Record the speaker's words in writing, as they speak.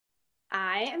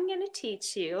I am going to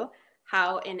teach you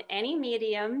how in any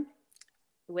medium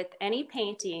with any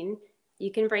painting,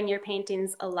 you can bring your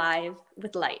paintings alive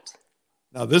with light.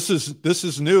 Now this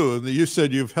is new. You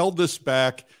said you've held this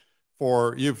back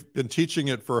you've been teaching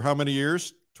it for how many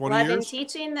years? 20 Well, years? I've been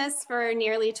teaching this for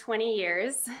nearly 20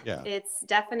 years. Yeah. It's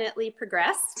definitely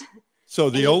progressed. So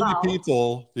the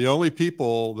only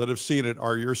people that have seen it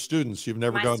are your students. You've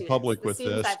never gone public with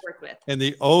this. I've worked with. And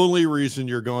the only reason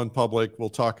you're going public, we'll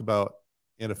talk about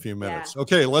in a few minutes. Yeah.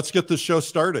 Okay, let's get the show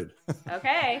started.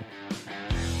 Okay.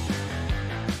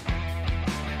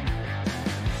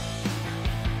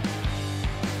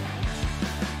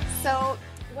 So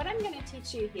what I'm going to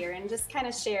teach you here and just kind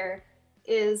of share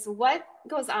is what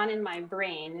goes on in my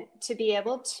brain to be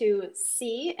able to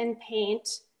see and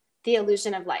paint the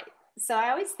illusion of light. So I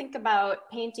always think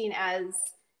about painting as,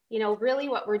 really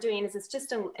what we're doing is it's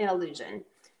just an illusion.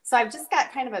 So I've just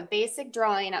got kind of a basic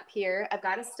drawing up here. I've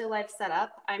got a still life set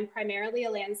up. I'm primarily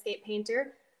a landscape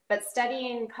painter, but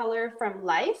studying color from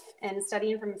life and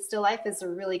studying from still life is a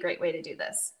really great way to do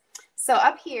this. So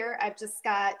up here, I've just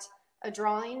got a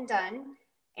drawing done,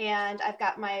 and I've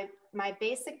got my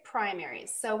basic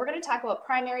primaries. So we're going to talk about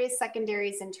primaries,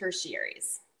 secondaries, and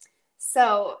tertiaries.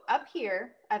 So up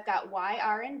here, I've got Y,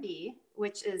 R, and B,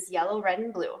 which is yellow, red,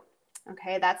 and blue.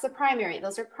 Okay, that's a primary.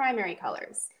 Those are primary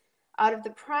colors. Out of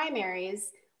the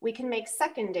primaries, we can make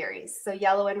secondaries. So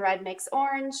yellow and red makes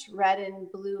orange, red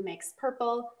and blue makes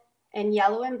purple, and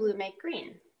yellow and blue make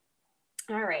green.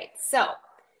 All right, so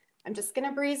I'm just going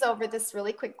to breeze over this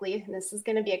really quickly. This is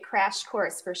going to be a crash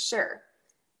course for sure.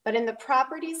 But in the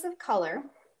properties of color,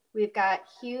 we've got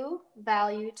hue,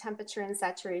 value, temperature, and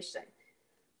saturation.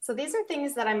 So these are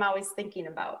things that I'm always thinking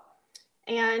about.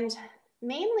 And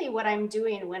mainly what I'm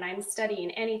doing when I'm studying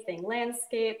anything,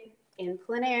 landscape, in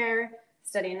plein air,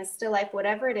 studying a still life,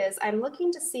 whatever it is, I'm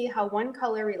looking to see how one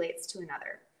color relates to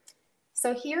another.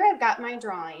 So here I've got my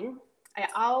drawing. I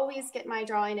always get my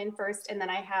drawing in first, and then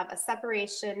I have a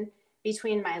separation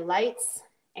between my lights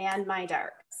and my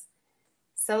darks.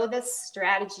 So this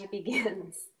strategy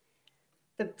begins.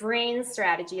 The brain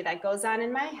strategy that goes on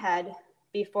in my head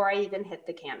before I even hit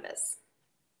the canvas.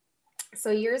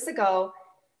 So years ago,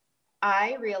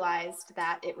 I realized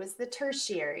that it was the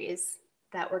tertiaries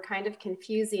that were kind of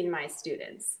confusing my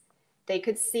students. They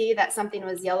could see that something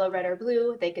was yellow, red, or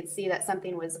blue. They could see that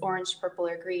something was orange, purple,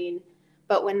 or green.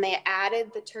 But when they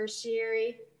added the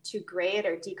tertiary to grade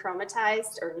or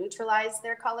dechromatize or neutralize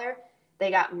their color,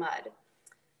 they got mud.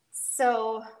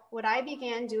 So what I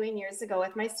began doing years ago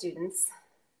with my students,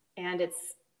 and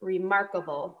it's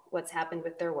remarkable what's happened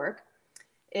with their work,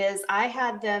 is I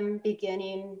had them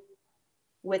beginning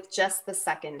with just the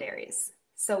secondaries.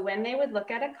 So when they would look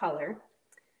at a color,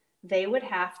 they would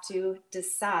have to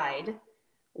decide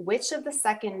which of the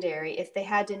secondary, if they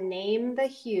had to name the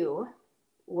hue,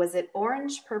 was it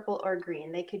orange, purple, or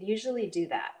green? They could usually do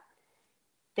that.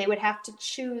 They would have to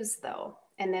choose though,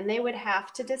 and then they would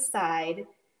have to decide,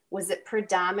 was it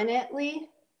predominantly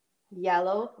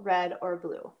yellow, red, or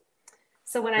blue?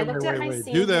 So when I looked at my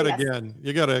scene, do that again.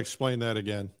 You got to explain that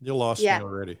again. You lost me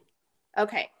already.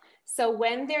 Okay. So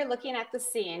when they're looking at the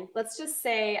scene, let's just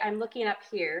say I'm looking up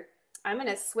here. I'm going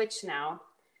to switch now.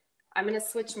 I'm going to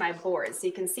switch my board so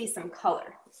you can see some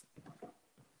color.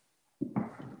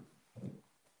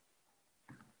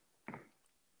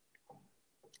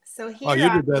 So here, oh, you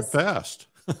did that fast.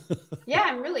 Yeah,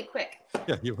 I'm really quick.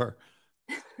 Yeah, you are.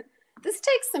 This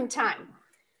takes some time.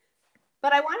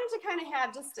 But I wanted to kind of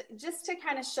have just to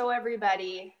kind of show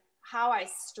everybody how I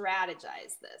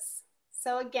strategize this.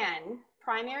 So again,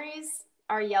 primaries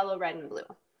are yellow, red, and blue.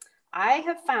 I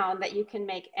have found that you can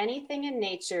make anything in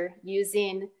nature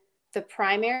using the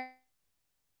primary.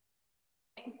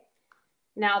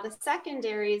 Now the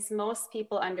secondaries, most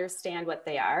people understand what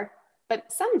they are,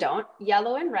 but some don't.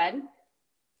 Yellow and red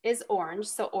is orange,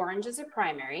 so orange is a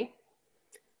primary.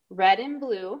 Red and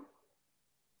blue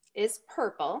is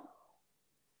purple.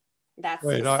 That's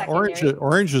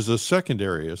orange is a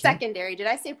secondary, isn't it? Secondary. Did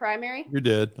I say primary? You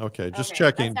did. Okay, just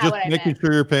checking. Just making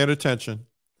sure you're paying attention.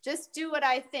 Just do what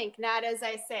I think, not as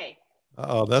I say.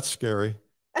 Oh, that's scary.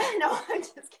 No, I'm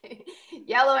just kidding.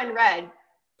 Yellow and red,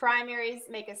 primaries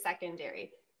make a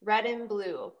secondary. Red and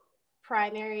blue,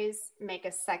 primaries make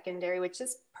a secondary, which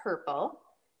is purple.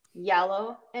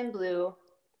 Yellow and blue,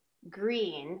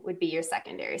 green would be your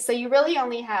secondary. So you really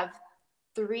only have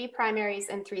 3 primaries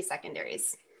and 3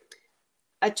 secondaries.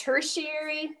 A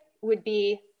tertiary would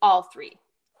be all 3.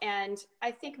 And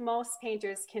I think most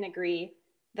painters can agree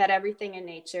that everything in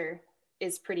nature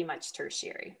is pretty much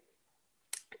tertiary.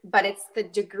 But it's the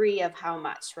degree of how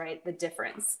much, right? The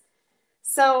difference.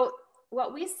 So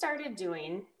what we started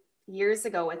doing years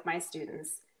ago with my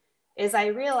students is I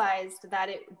realized that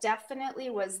it definitely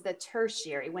was the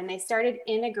tertiary, when they started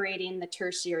integrating the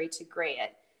tertiary to gray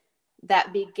it,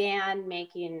 that began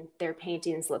making their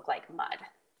paintings look like mud.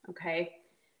 Okay.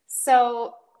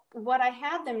 So what I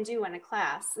had them do in a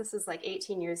class, this is like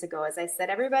 18 years ago, is I said,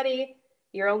 everybody,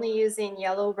 you're only using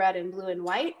yellow, red, and blue and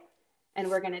white, and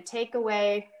we're going to take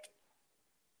away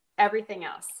everything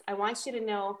else. I want you to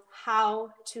know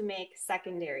how to make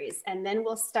secondaries, and then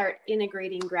we'll start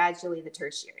integrating gradually the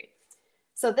tertiary.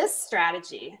 So this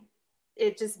strategy,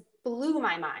 it just blew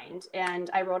my mind, and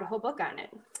I wrote a whole book on it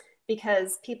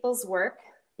because people's work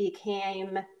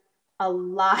became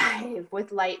alive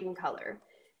with light and color.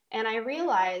 And I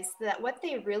realized that what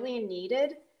they really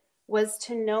needed was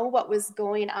to know what was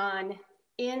going on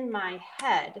in my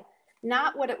head,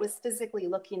 not what it was physically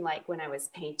looking like when I was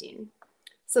painting.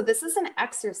 So this is an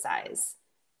exercise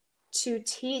to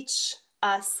teach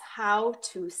us how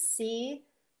to see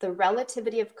the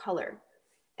relativity of color.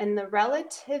 And the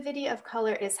relativity of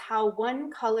color is how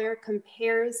one color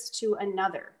compares to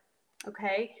another,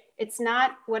 okay? It's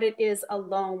not what it is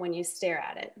alone when you stare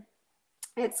at it.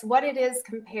 It's what it is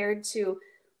compared to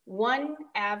one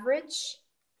average.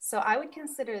 So I would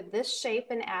consider this shape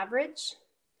an average,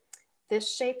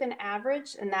 this shape an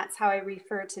average, and that's how I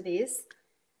refer to these.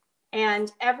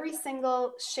 And every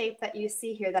single shape that you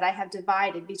see here that I have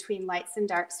divided between lights and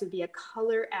darks would be a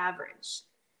color average.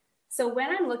 So when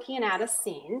I'm looking at a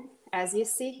scene, as you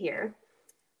see here,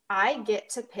 I get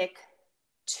to pick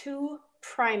two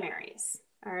primaries,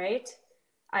 all right?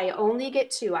 I only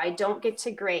get two, I don't get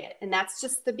to gray it. And that's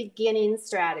just the beginning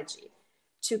strategy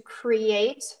to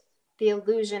create the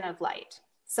illusion of light.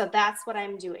 So that's what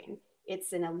I'm doing.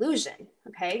 It's an illusion,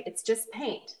 okay? It's just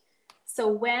paint. So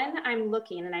when I'm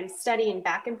looking and I'm studying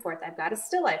back and forth, I've got a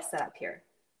still life set up here.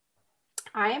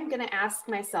 I am gonna ask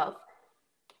myself,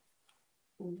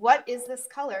 what is this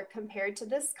color compared to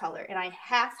this color? And I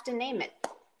have to name it.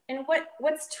 And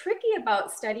what's tricky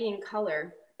about studying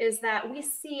color is that we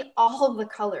see all of the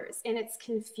colors and it's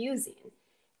confusing.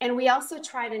 And we also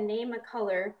try to name a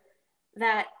color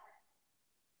that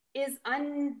is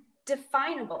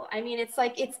undefinable. I mean, it's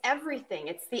like, it's everything.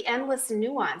 It's the endless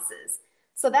nuances.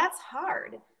 So that's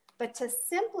hard. But to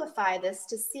simplify this,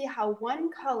 to see how one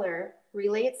color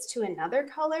relates to another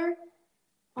color,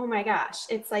 oh my gosh,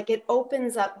 it's like it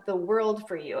opens up the world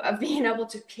for you of being able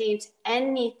to paint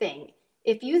anything.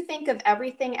 If you think of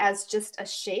everything as just a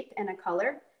shape and a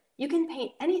color, you can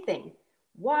paint anything.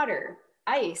 Water,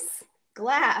 ice,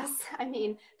 glass. I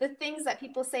mean, the things that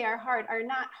people say are hard are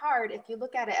not hard if you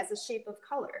look at it as a shape of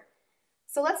color.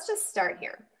 So let's just start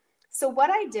here. So what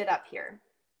I did up here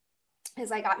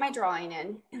is I got my drawing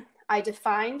in. I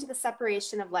defined the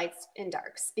separation of lights and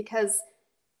darks because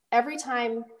every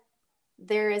time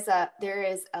there is a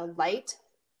light,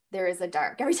 there is a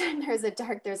dark. Every time there is a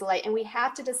dark, there's a light. And we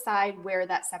have to decide where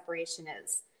that separation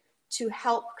is to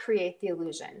help create the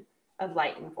illusion of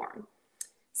light and form.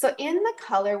 So in the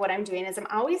color, what I'm doing is I'm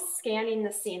always scanning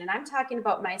the scene, and I'm talking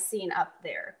about my scene up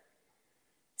there.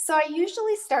 So I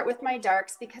usually start with my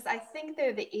darks because I think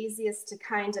they're the easiest to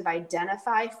kind of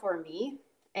identify for me.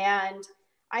 And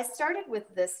I started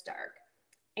with this dark,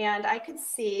 and I could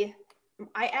see,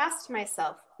 I asked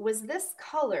myself, was this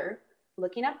color,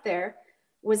 looking up there,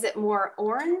 was it more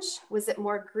orange, was it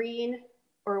more green,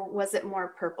 or was it more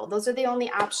purple? Those are the only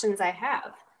options I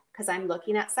have because I'm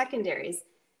looking at secondaries.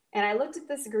 And I looked at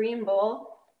this green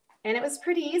bowl and it was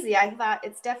pretty easy. I thought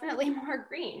it's definitely more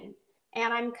green.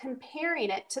 And I'm comparing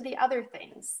it to the other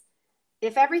things.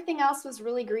 If everything else was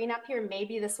really green up here,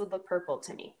 maybe this would look purple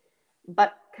to me.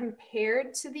 But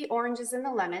compared to the oranges and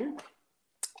the lemon,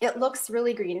 it looks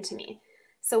really green to me.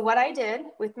 So what I did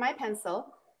with my pencil,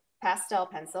 pastel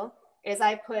pencil, is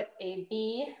I put a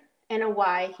B and a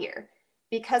Y here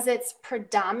because it's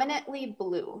predominantly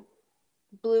blue.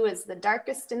 Blue is the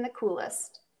darkest and the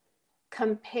coolest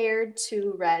compared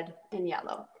to red and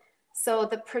yellow. So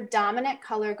the predominant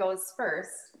color goes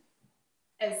first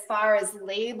as far as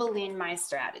labeling my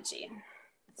strategy.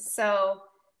 So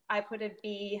I put a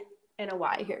B and a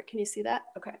Y here. Can you see that?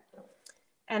 Okay.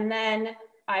 And then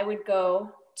I would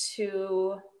go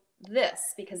to this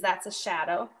because that's a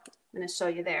shadow. I'm going to show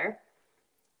you there.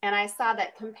 And I saw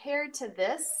that compared to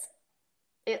this,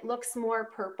 it looks more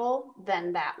purple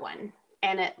than that one.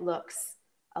 And it looks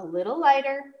a little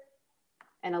lighter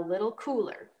and a little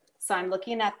cooler. So I'm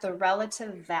looking at the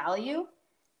relative value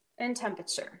and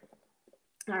temperature.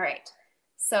 All right,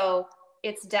 so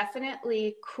it's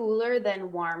definitely cooler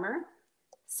than warmer.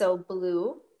 So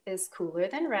blue is cooler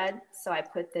than red. So I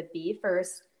put the B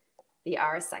first, the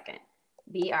R second.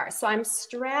 BR. So I'm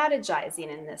strategizing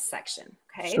in this section.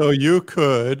 Okay. So you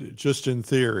could, just in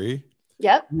theory,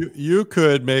 Yep. you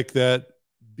could make that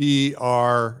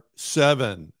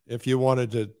BR7 if you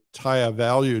wanted to tie a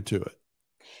value to it.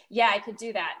 Yeah, I could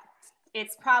do that.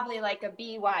 It's probably like a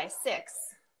BY6.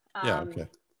 Yeah, okay.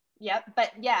 Yep.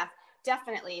 But yeah,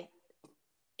 definitely.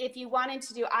 If you wanted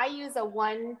to do, I use a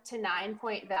 1 to 9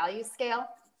 point value scale.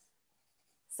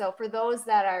 So for those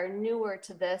that are newer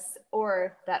to this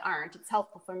or that aren't, it's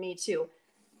helpful for me too.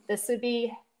 This would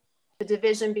be the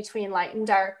division between light and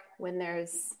dark when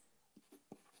there's,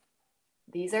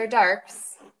 these are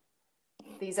darks,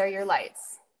 these are your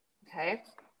lights, okay?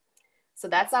 So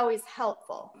that's always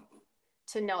helpful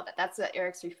to know that that's what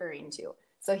Eric's referring to.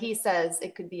 So he says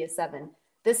it could be a 7.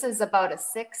 This is about a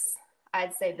 6.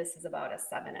 I'd say this is about a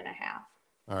 7.5.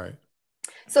 All right.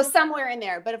 So somewhere in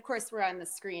there, but of course we're on the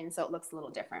screen, so it looks a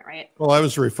little different, right? Well, I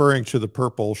was referring to the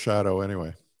purple shadow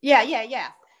anyway. Yeah.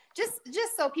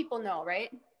 Just so people know, right?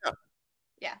 Yeah.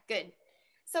 Yeah, good.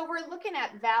 So we're looking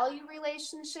at value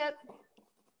relationship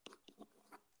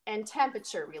and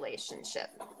temperature relationship,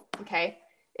 okay?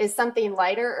 Is something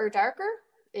lighter or darker?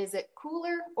 Is it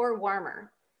cooler or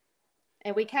warmer?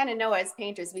 And we kind of know as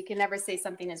painters, we can never say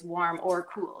something is warm or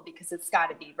cool because it's got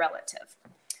to be relative.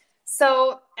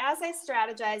 So as I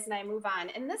strategize and I move on,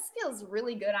 and this feels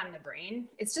really good on the brain,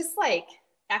 it's just like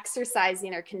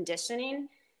exercising or conditioning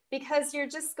because you're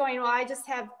just going, well, I just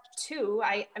have 2.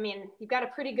 I mean, you've got a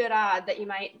pretty good odd that you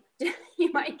might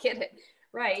get it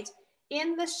right.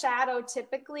 In the shadow,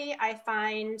 typically, I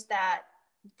find that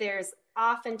there's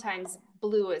oftentimes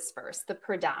blue is first, the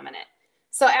predominant.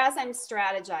 So as I'm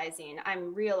strategizing,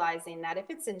 I'm realizing that if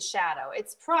it's in shadow,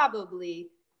 it's probably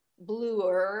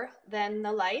bluer than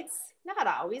the lights. Not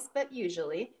always, but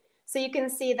usually. So you can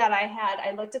see that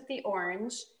I looked at the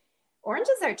orange.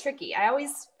 Oranges are tricky. I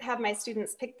always have my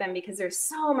students pick them because there's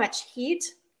so much heat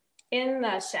in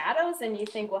the shadows and you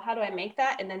think, well, how do I make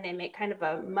that? And then they make kind of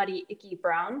a muddy, icky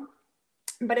brown.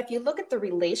 But if you look at the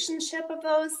relationship of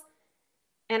those,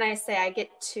 and I say I get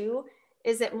 2,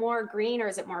 is it more green or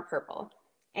is it more purple?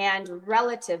 And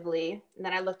relatively, and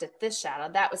then I looked at this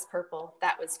shadow, that was purple,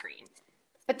 that was green.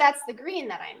 But that's the green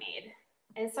that I made.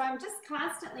 And so I'm just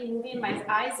constantly moving my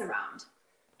eyes around.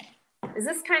 Is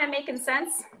this kind of making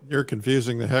sense? You're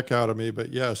confusing the heck out of me,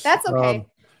 but yes. That's okay.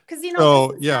 Because, you So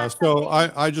know, yeah, so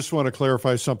I just want to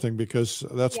clarify something because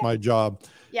that's my job.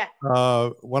 Yeah.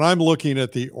 When I'm looking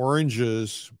at the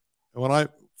oranges,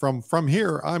 from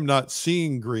here, I'm not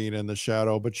seeing green in the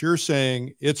shadow, but you're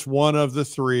saying it's one of the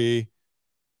 3.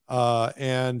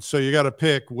 And so you got to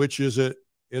pick which is it.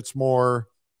 It's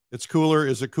cooler.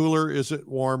 Is it cooler? Is it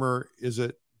warmer? Is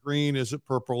it green? Is it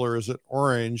purple? Or is it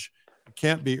orange? It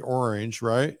can't be orange,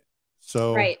 right?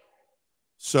 So, right.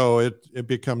 So it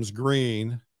becomes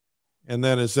green. And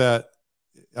then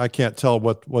I can't tell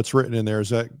what's written in there. Is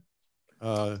that,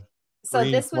 so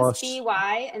this plus? was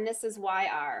BY and this is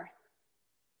YR.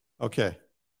 Okay.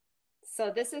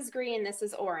 So this is green, this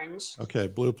is orange. Okay,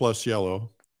 blue plus yellow.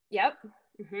 Yep.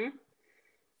 Mm-hmm.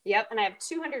 Yep, and I have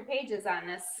 200 pages on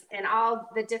this and all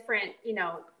the different,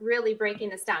 really breaking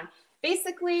this down.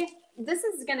 Basically, this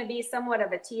is going to be somewhat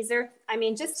of a teaser. I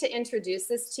mean, just to introduce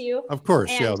this to you. Of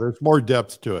course, yeah, there's more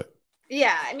depth to it.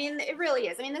 Yeah, I mean, it really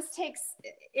is. I mean, this takes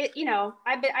it,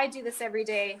 I do this every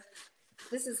day.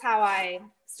 This is how I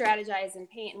strategize and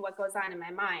paint and what goes on in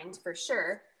my mind for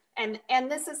sure. And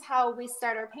this is how we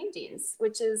start our paintings,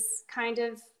 which is kind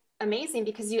of amazing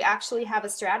because you actually have a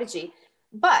strategy.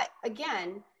 But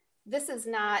again, this is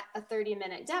not a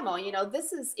 30-minute demo.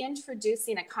 This is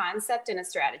introducing a concept and a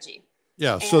strategy.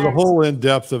 Yeah. So the whole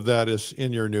in-depth of that is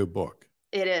in your new book.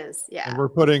 It is. Yeah. And we're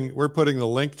putting the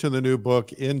link to the new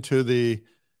book into the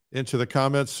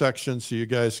comments section so you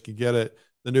guys can get it.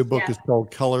 The new book is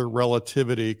called Color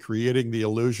Relativity, Creating the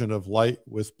Illusion of Light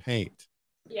with Paint.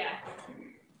 Yeah.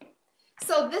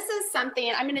 So this is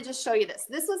something, I'm going to just show you this.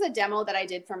 This was a demo that I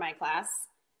did for my class.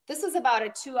 This was about a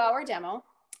 2-hour demo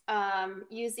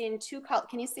using 2 colors.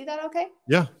 Can you see that okay?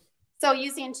 Yeah. So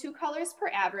using 2 colors per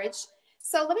average.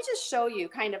 So let me just show you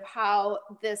kind of how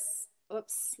this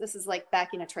is like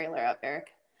backing a trailer up,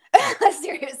 Eric.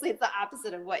 Seriously, it's the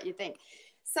opposite of what you think.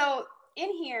 So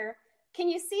in here, can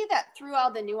you see that through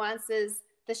all the nuances,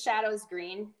 the shadow's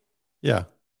green? Yeah.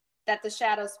 That the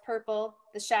shadow's purple,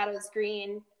 the shadow's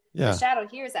green. Yeah. The shadow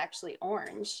here is actually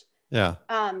orange. Yeah.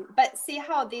 But see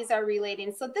how these are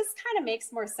relating. So this kind of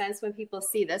makes more sense when people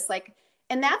see this.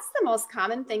 And that's the most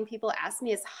common thing people ask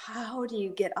me is, how do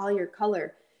you get all your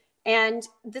color? And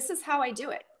this is how I do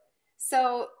it.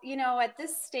 So, at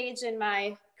this stage in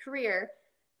my career,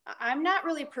 I'm not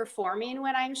really performing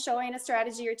when I'm showing a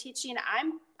strategy or teaching.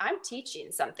 I'm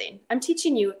teaching something. I'm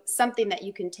teaching you something that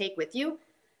you can take with you.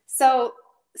 So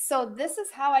this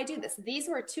is how I do this.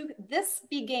 This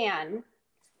began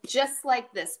just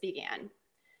like this began.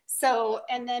 So,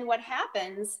 and then what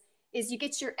happens is you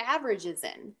get your averages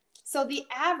in. So the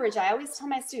average, I always tell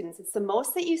my students, it's the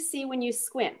most that you see when you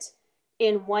squint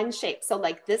in one shape. So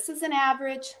like this is an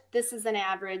average, this is an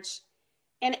average.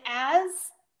 And as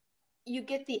you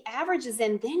get the averages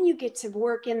in, then you get to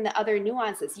work in the other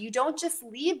nuances. You don't just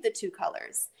leave the two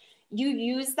colors. You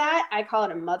use that, I call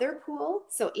it a mother pool.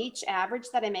 So each average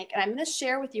that I make, and I'm going to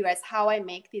share with you guys how I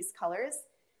make these colors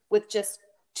with just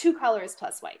two colors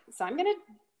plus white. So I'm going to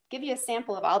give you a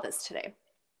sample of all this today.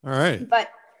 All right. But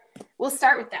we'll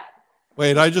start with that.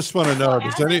 Wait, I just want to know,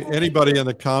 does anybody in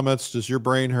the comments, does your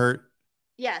brain hurt?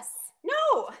 Yes.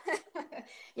 No.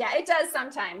 Yeah, it does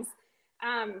sometimes.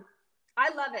 I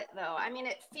love it though. I mean,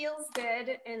 it feels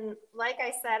good. And like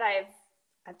I said,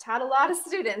 I've taught a lot of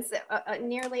students,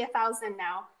 nearly 1,000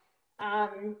 now.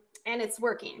 And it's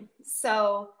working.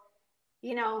 So,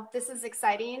 you know, this is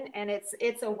exciting, and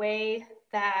it's a way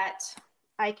that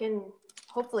I can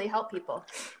hopefully help people.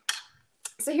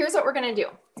 So here's what we're going to do.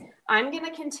 I'm going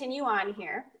to continue on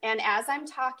here. And as I'm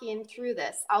talking through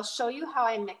this, I'll show you how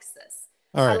I mix this.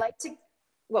 All right.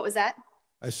 What was that?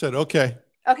 I said, okay.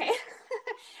 Okay.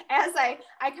 As I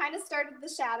kind of started the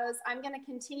shadows, I'm going to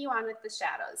continue on with the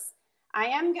shadows. I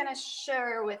am going to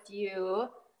share with you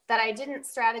that I didn't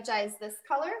strategize this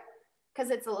color because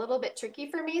it's a little bit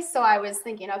tricky for me. So I was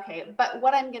thinking, okay, but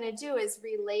what I'm going to do is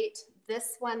relate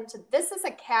this one to, this is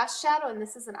a cast shadow and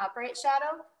this is an upright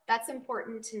shadow. That's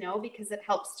important to know because it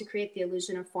helps to create the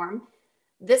illusion of form.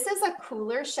 This is a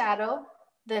cooler shadow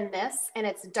than this, and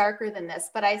it's darker than this,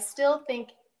 but I still think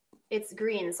it's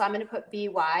green. So I'm going to put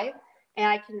BY, and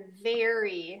I can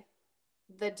vary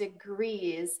the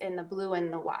degrees in the blue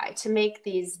and the Y to make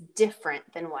these different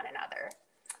than one another.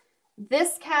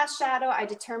 This cast shadow I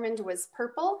determined was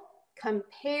purple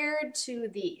compared to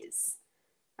these.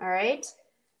 All right.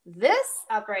 This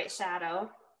upright shadow,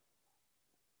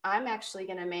 I'm actually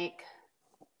going to make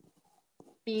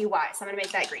BY. So I'm going to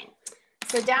make that green.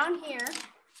 So down here,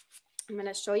 I'm going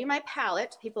to show you my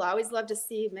palette. People always love to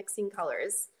see mixing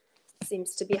colors.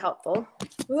 Seems to be helpful.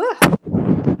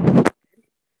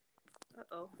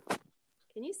 Uh-oh.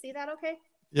 Can you see that okay?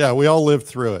 Yeah, we all lived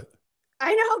through it.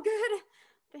 I know, good.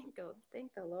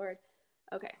 Thank the Lord.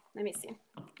 Okay, let me see.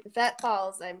 If that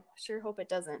falls, I sure hope it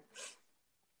doesn't.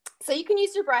 So you can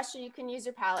use your brush or you can use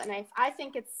your palette. And I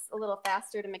think it's a little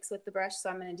faster to mix with the brush, so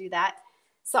I'm going to do that.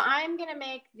 So I'm going to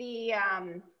make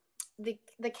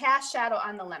the cast shadow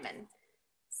on the lemon.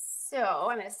 So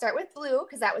I'm going to start with blue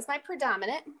because that was my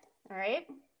predominant. All right.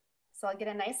 So I'll get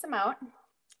a nice amount.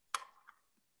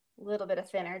 A little bit of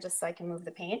thinner just so I can move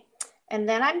the paint. And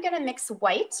then I'm going to mix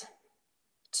white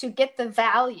to get the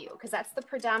value because that's the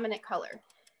predominant color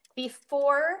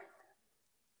before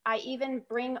I even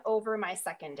bring over my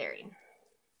secondary.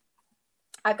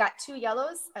 I've got 2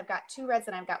 yellows, I've got 2 reds,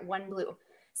 and I've got 1 blue.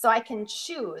 So I can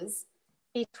choose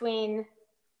between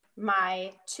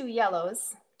my 2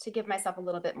 yellows to give myself a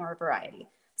little bit more variety.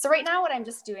 So right now what I'm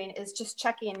just doing is just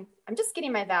checking, I'm just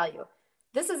getting my value.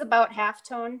 This is about half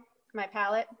tone, my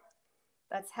palette.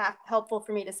 That's helpful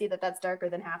for me to see that that's darker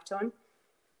than half tone.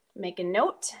 Make a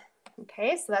note.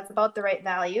 Okay, so that's about the right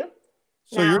value.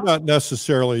 So now, you're not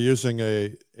necessarily using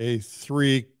a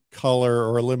 3-color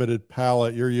or a limited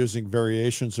palette. You're using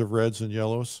variations of reds and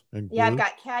yellows and blue. Yeah, I've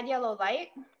got cad yellow light.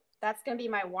 That's going to be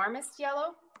my warmest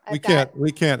yellow. We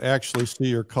can't actually see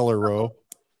your color row.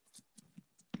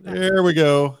 There we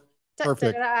go.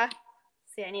 Perfect.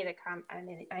 See, I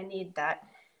need that.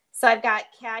 So I've got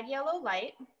cad yellow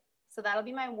light. So that'll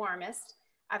be my warmest.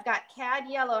 I've got cad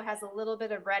yellow has a little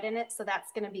bit of red in it. So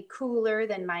that's going to be cooler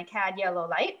than my cad yellow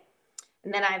light.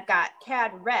 And then I've got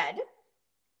cad red,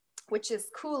 which is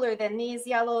cooler than these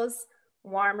yellows,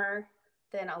 warmer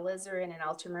than alizarin and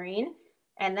ultramarine.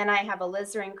 And then I have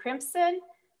alizarin crimson,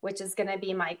 which is going to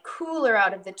be my cooler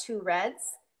out of the 2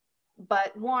 reds,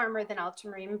 but warmer than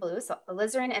ultramarine blue. So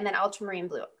alizarin and then ultramarine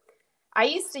blue. I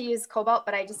used to use cobalt,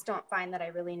 but I just don't find that I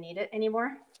really need it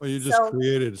anymore. Well, you just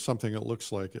created something that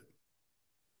looks like it.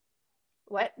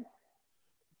 What?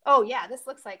 Oh yeah, this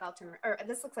looks like ultramarine, or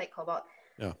this looks like cobalt.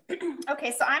 Yeah.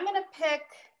 Okay, so I'm going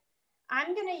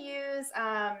to use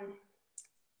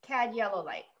cad yellow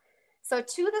light. So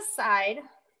to the side,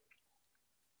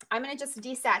 I'm going to just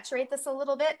desaturate this a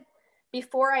little bit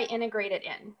before I integrate it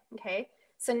in. Okay,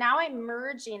 so now I'm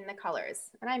merging the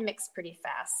colors, and I mix pretty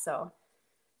fast, so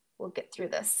we'll get through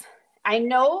this. I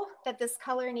know that this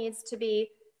color needs to be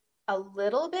a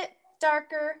little bit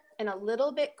darker and a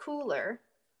little bit cooler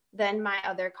than my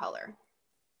other color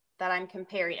that I'm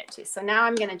comparing it to. So now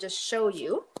I'm going to just show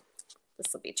you.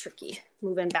 This will be tricky,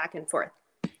 moving back and forth.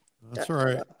 That's all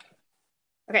right.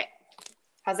 Okay,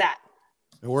 how's that?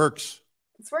 It works.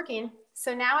 It's working.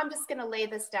 So now I'm just going to lay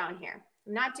this down here.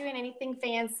 I'm not doing anything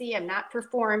fancy. I'm not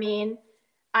performing.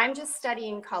 I'm just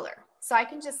studying color. So I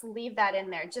can just leave that in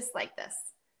there just like this.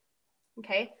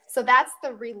 Okay, so that's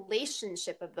the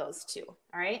relationship of those two.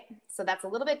 All right, so that's a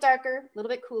little bit darker, a little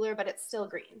bit cooler, but it's still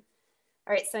green.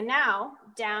 All right, so now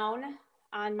down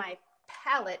on my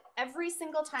palette, every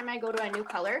single time I go to a new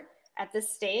color at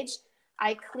this stage,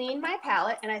 I clean my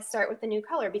palette and I start with the new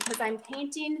color because I'm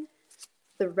painting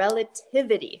the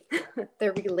relativity,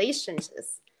 the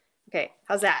relationships. Okay,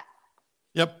 how's that?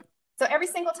 Yep. So every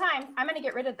single time I'm going to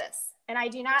get rid of this, and I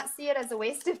do not see it as a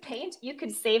waste of paint. You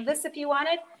could save this if you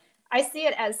wanted. I see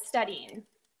it as studying.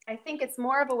 I think it's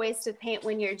more of a waste of paint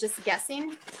when you're just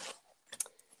guessing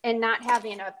and not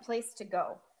having a place to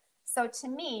go. So to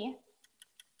me,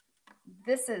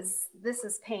 this is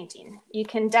painting. You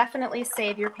can definitely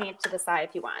save your paint to the side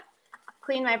if you want.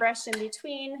 Clean my brush in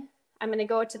between. I'm going to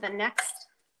go to the next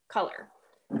color.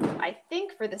 I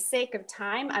think for the sake of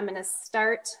time, I'm going to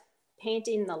start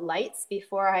painting the lights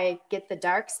before I get the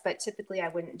darks, but typically I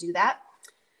wouldn't do that.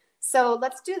 So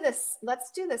let's do this.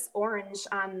 Let's do this orange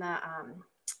on the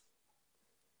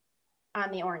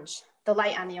orange, the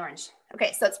light on the orange.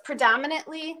 Okay, so it's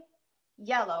predominantly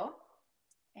yellow,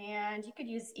 and you could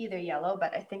use either yellow,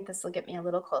 but I think this will get me a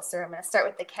little closer. I'm going to start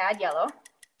with the cad yellow.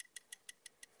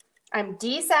 I'm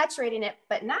desaturating it,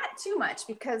 but not too much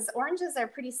because oranges are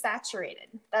pretty saturated.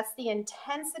 That's the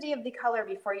intensity of the color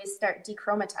before you start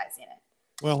dechromatizing it.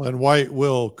 Well, and white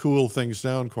will cool things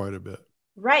down quite a bit.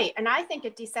 Right, and I think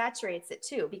it desaturates it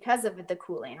too because of the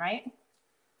cooling, right?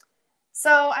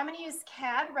 So I'm going to use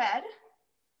cad red.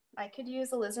 I could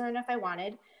use alizarin if I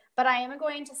wanted, but I am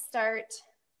going to start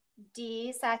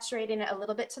desaturating it a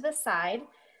little bit to the side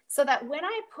so that when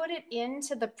I put it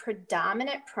into the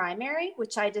predominant primary,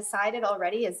 which I decided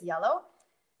already is yellow,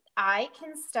 I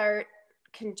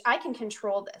can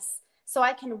control this. So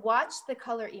I can watch the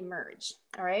color emerge,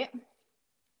 all right?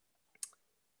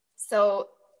 So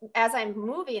as I'm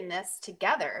moving this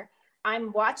together,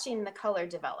 I'm watching the color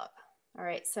develop. All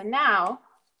right, so now,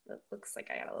 it looks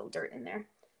like I got a little dirt in there.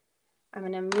 I'm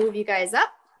gonna move you guys up.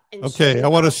 And okay, I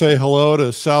want to say hello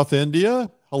to South India,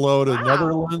 hello to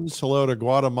Netherlands, hello to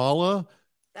Guatemala.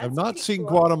 I've not seen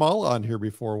Guatemala on here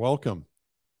before. Welcome.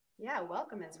 Yeah,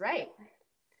 welcome is right.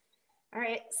 All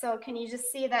right, so can you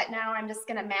just see that now I'm just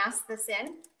gonna mask this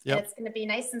in? Yep. It's gonna be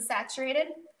nice and saturated.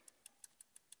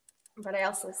 But I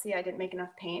also see I didn't make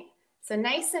enough paint. So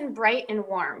nice and bright and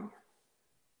warm,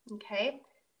 okay?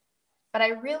 But I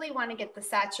really want to get the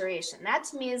saturation. That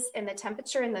to me is in the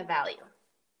temperature and the value.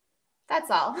 That's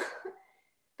all.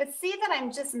 But see that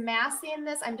I'm just massing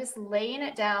this, I'm just laying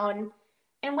it down.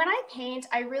 And when I paint,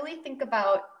 I really think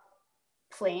about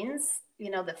planes,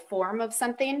 you know, the form of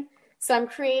something. So I'm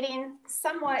creating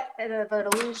somewhat of an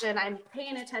illusion. I'm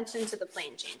paying attention to the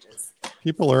plane changes.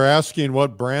 People are asking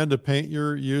what brand of paint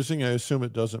you're using. I assume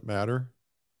it doesn't matter.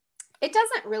 It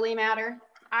doesn't really matter.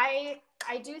 I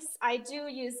do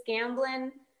use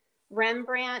Gamblin,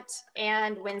 Rembrandt,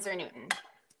 and Winsor Newton.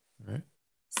 All right.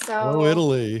 So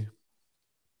Italy.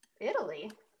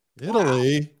 Italy.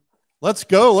 Wow. Let's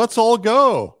go. Let's all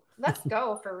go. Let's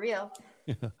go for real.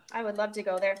 Yeah. I would love to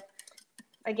go there.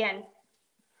 Again,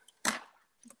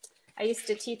 I used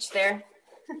to teach there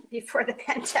before the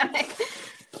pandemic.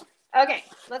 Okay,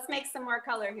 let's make some more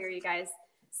color here, you guys.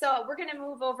 So we're going to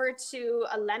move over to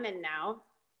a lemon now.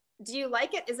 Do you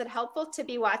like it? Is it helpful to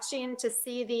be watching to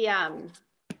see the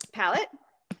palette?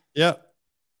 Yeah.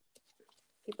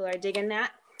 People are digging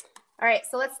that. All right,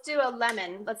 so let's do a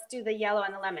lemon. Let's do the yellow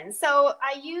and the lemon. So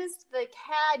I used the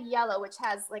cad yellow, which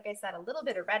has, like I said, a little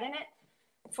bit of red in it.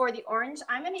 For the orange,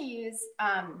 I'm going to use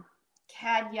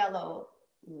cad yellow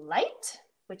light,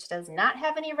 which does not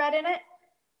have any red in it.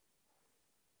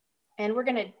 And we're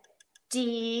going to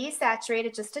desaturate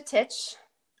it just a titch.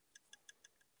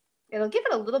 It'll give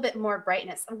it a little bit more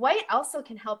brightness. White also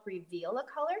can help reveal a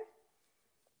color.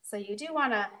 So you do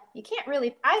want to, you can't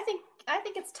really, I think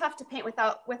it's tough to paint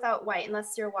without white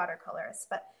unless you're a watercolorist.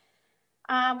 But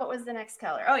what was the next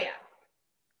color? Oh yeah,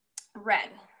 red.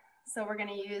 So we're going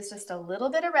to use just a little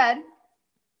bit of red.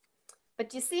 But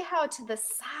do you see how to the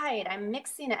side, I'm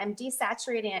mixing it, I'm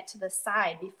desaturating it to the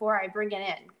side before I bring it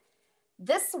in.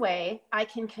 This way I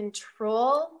can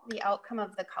control the outcome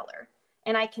of the color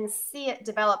and I can see it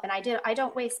develop, and I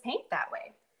don't waste paint that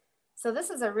way. So this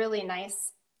is a really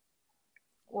nice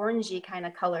orangey kind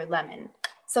of color lemon.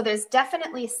 So there's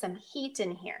definitely some heat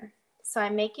in here. So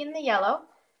I'm making the yellow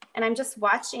and I'm just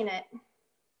watching it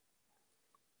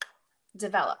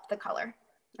develop the color.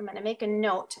 I'm going to make a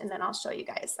note and then I'll show you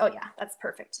guys. Oh yeah, that's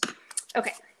perfect.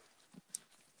 Okay.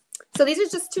 So these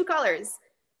are just two colors,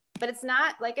 but it's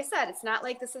not, like I said, it's not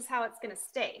like this is how it's going to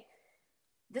stay.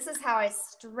 This is how I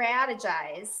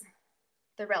strategize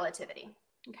the relativity.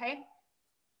 Okay.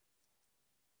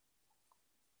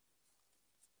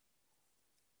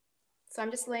 So I'm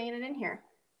just laying it in here.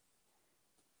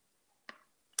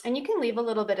 And you can leave a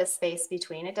little bit of space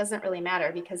between. It doesn't really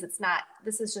matter because it's not,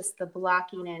 this is just the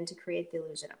blocking in to create the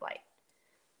illusion of light.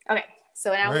 Okay,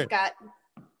 so now we've got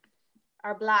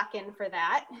our block in for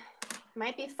that.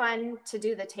 Might be fun to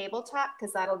do the tabletop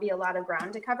because that'll be a lot of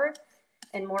ground to cover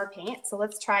and more paint. So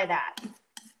let's try that.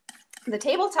 The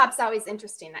tabletop's always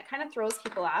interesting. That kind of throws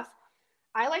people off.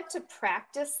 I like to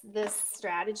practice this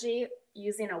strategy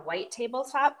using a white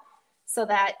tabletop so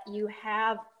that you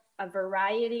have a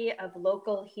variety of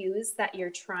local hues that you're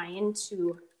trying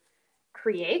to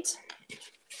create.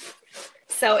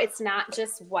 So it's not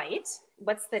just white.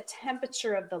 What's the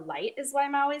temperature of the light is what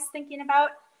I'm always thinking about.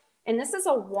 And this is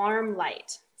a warm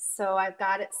light. So I've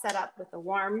got it set up with a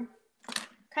warm,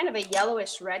 kind of a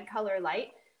yellowish red color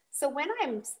light. So when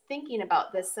I'm thinking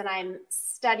about this and I'm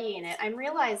studying it, I'm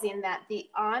realizing that the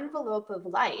envelope of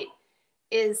light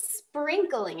is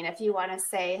sprinkling, if you want to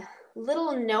say,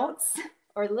 little notes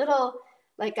or little,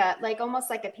 like almost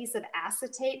like a piece of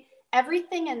acetate.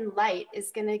 Everything in light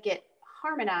is going to get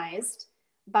harmonized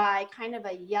by kind of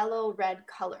a yellow red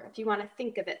color, if you want to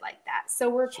think of it like that. So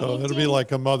we're painting. So it'll be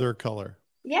like a mother color.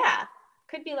 Yeah,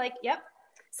 could be like, yep.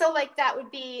 So like that would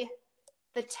be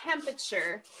the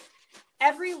temperature.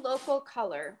 Every local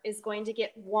color is going to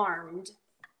get warmed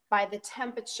by the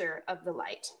temperature of the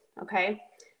light. Okay.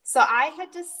 So I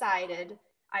had decided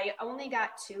I only got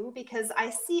two because I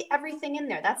see everything in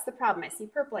there. That's the problem. I see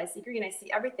purple, I see green, I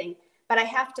see everything, but I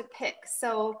have to pick.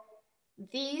 So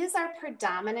these are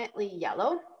predominantly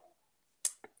yellow.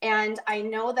 And I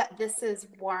know that this is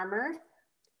warmer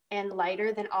and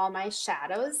lighter than all my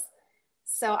shadows.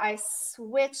 So I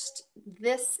switched.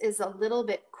 This is a little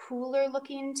bit cooler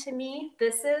looking to me.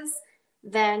 This is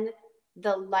than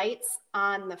the lights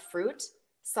on the fruit.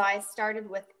 So I started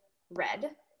with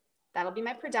red. That'll be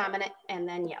my predominant, and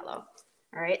then yellow.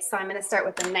 All right, so I'm going to start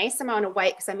with a nice amount of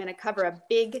white because I'm going to cover a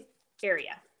big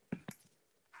area.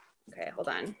 Okay, hold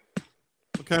on.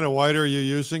 What kind of white are you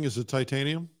using? Is it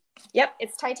titanium? Yep,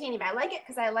 it's titanium. I like it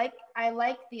because I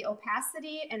like the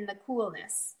opacity and the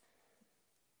coolness.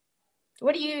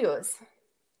 What do you use?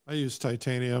 I use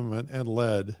titanium and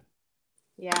lead.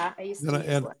 Yeah, I used to use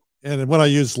lead. And when I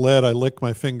use lead, I lick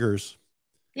my fingers.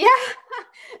 Yeah.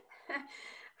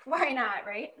 Why not,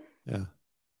 right? Yeah.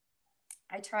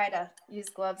 I try to use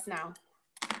gloves now.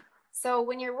 So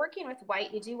when you're working with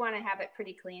white, you do want to have it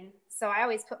pretty clean. So I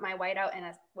always put my white out in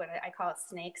a, what I call a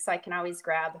snake, so I can always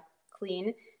grab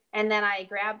clean. And then I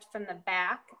grabbed from the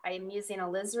back. I'm using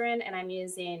alizarin and I'm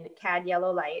using cad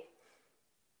yellow light.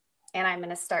 And I'm going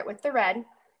to start with the red,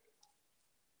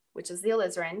 which is the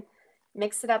alizarin.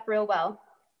 Mix it up real well.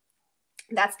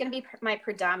 That's going to be my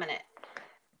predominant.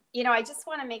 You know, I just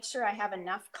want to make sure I have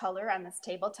enough color on this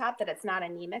tabletop that it's not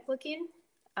anemic looking.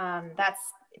 That's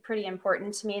pretty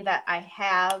important to me, that I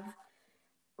have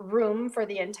room for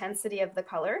the intensity of the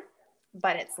color,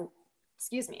 but it's,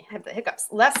 excuse me, I have the hiccups,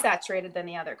 less saturated than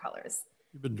the other colors.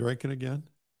 You've been drinking again?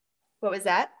 What was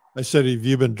that? I said, have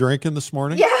you been drinking this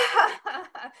morning? Yeah,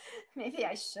 maybe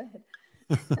I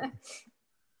should.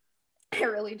 I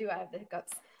really do have the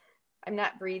hiccups. I'm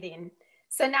not breathing.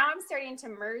 So now I'm starting to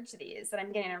merge these and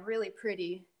I'm getting a really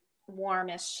pretty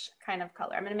warmish kind of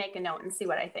color. I'm going to make a note and see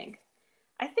what I think.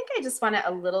 I think I just want it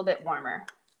a little bit warmer.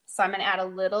 So I'm going to add a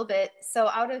little bit. So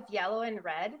out of yellow and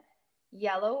red,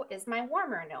 yellow is my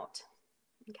warmer note.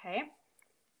 Okay.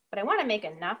 But I want to make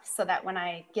enough so that when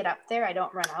I get up there, I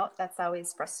don't run out. That's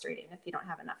always frustrating if you don't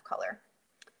have enough color.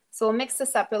 So we'll mix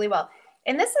this up really well.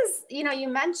 And this is, you know, you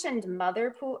mentioned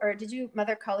mother pool, or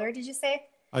mother color, did you say?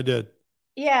 I did.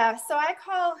 Yeah, so I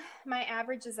call my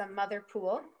averages a mother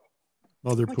pool.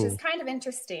 Mother pool. Which is kind of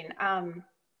interesting.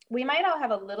 We might all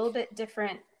have a little bit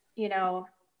different, you know,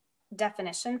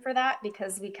 definition for that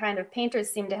because we kind of, painters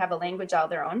seem to have a language all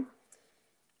their own.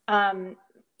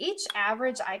 Each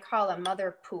average I call a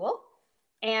mother pool.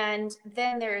 And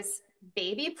then there's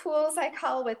baby pools I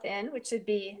call within, which would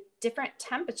be different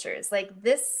temperatures, like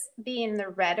this being the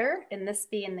redder and this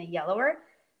being the yellower.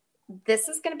 This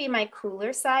is going to be my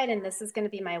cooler side and this is going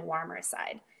to be my warmer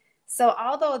side. So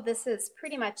although this is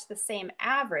pretty much the same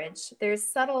average, there's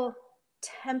subtle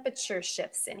temperature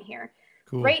shifts in here.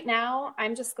 Cool. Right now,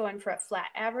 I'm just going for a flat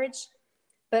average.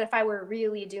 But if I were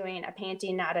really doing a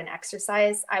painting, not an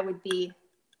exercise, I would be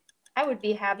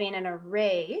having an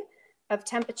array of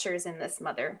temperatures in this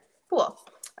mother pool.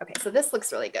 Okay, so this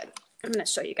looks really good. I'm going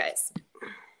to show you guys.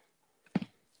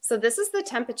 So this is the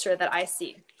temperature that I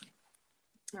see.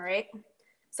 All right.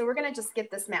 So we're going to just get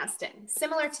this masked in.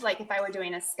 Similar to like if I were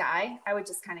doing a sky, I would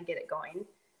just kind of get it going.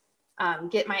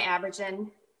 Get my average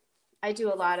in. I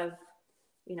do a lot of,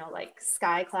 you know, like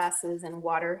sky classes and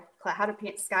water, how to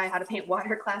paint sky, how to paint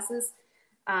water classes.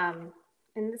 And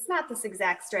it's not this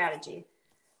exact strategy,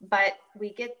 but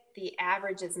we get the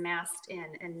averages masked in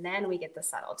and then we get the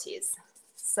subtleties.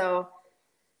 So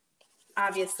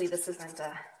obviously this isn't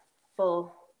a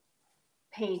full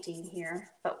painting here,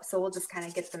 but so we'll just kind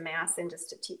of get the mass in just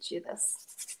to teach you this.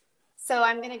 So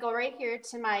I'm going to go right here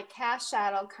to my cast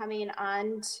shadow coming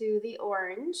onto the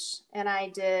orange, and I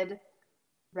did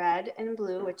red and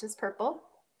blue, which is purple.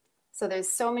 So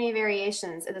there's so many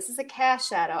variations, and this is a cast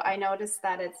shadow. I noticed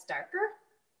that it's darker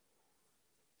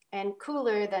and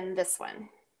cooler than this one.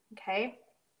 Okay.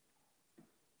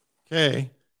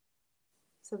 Okay.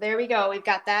 So there we go. We've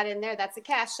got that in there. That's a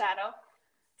cast shadow.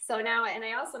 So now, and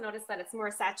I also noticed that it's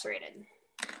more saturated.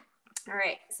 All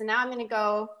right. So now I'm going to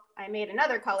go, I made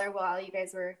another color while you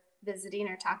guys were visiting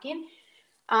or talking.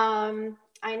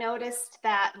 I noticed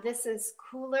that this is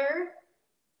cooler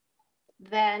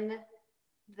than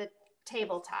the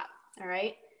tabletop. All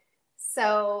right.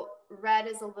 So red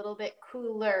is a little bit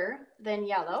cooler than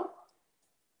yellow.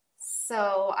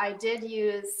 So I did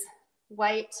use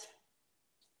white,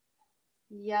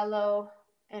 yellow,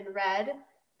 and red,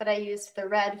 but I used the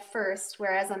red first,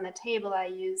 whereas on the table I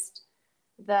used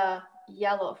the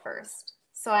yellow first.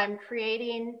 So I'm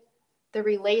creating the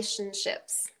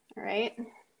relationships, all right?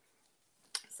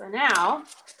 So now,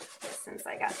 since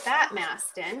I got that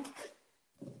masked in,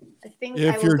 I think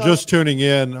if you're just tuning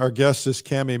in, our guest is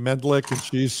Kami Mendlik, and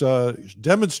she's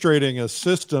demonstrating a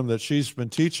system that she's been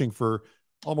teaching for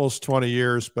almost 20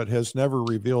 years, but has never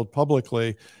revealed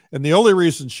publicly. And the only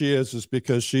reason she is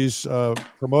because she's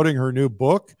promoting her new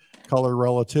book, Color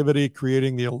Relativity,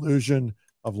 Creating the Illusion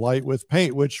of Light with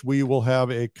Paint, which we will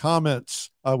have in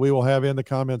the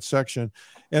comments section.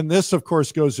 And this, of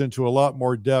course, goes into a lot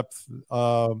more depth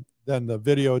than the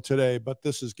video today, but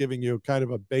this is giving you kind of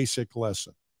a basic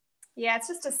lesson. Yeah, it's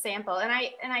just a sample. And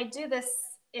I do this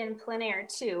in plein air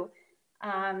too.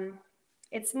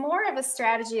 It's more of a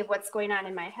strategy of what's going on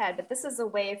in my head, but this is a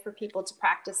way for people to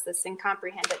practice this and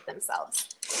comprehend it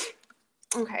themselves.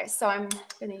 Okay, so I'm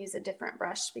going to use a different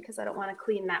brush because I don't want to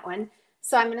clean that one.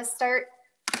 So I'm going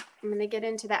to get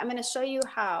into that. I'm going to show you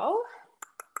how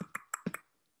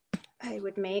I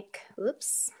would make,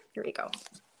 oops, here we go.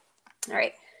 All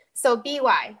right, so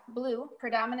BY, blue,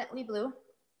 predominantly blue.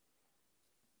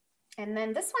 And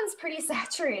then this one's pretty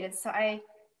saturated, so I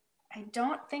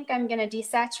don't think I'm going to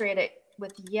desaturate it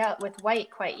with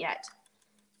white quite yet.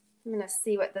 I'm going to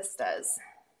see what this does.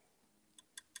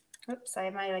 Oops, I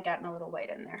might have gotten a little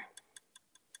white in there.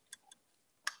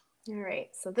 All right,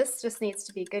 so this just needs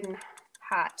to be good and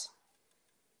hot.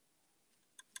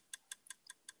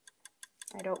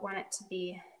 I don't want it to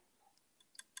be,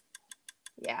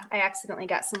 yeah, I accidentally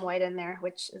got some white in there,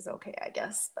 which is okay, I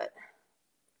guess, but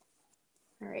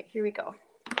all right, here we go.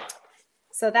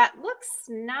 So that looks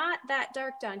not that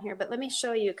dark down here, but let me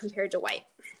show you compared to white.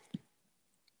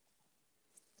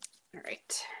 All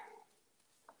right.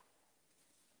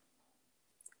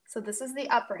 So this is the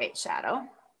upright shadow.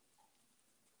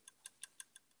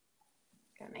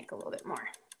 Gotta make a little bit more.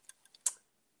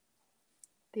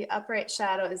 The upright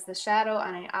shadow is the shadow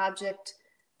on an object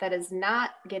that is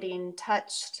not getting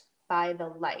touched by the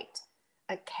light.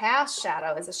 A cast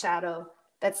shadow is a shadow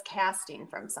that's casting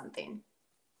from something.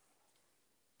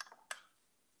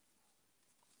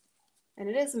 And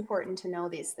it is important to know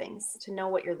these things, to know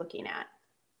what you're looking at.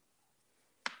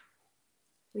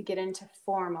 We get into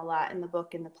form a lot in the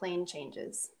book in the plane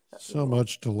changes. So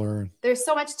much to learn. There's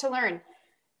so much to learn.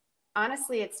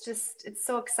 Honestly, it's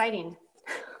so exciting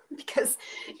because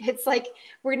it's like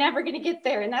we're never going to get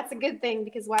there. And that's a good thing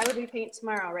because why would we paint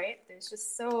tomorrow, right? There's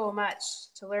just so much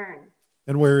to learn.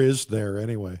 And where is there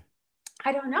anyway?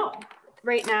 I don't know.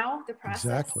 Right now, the process,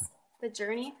 exactly. The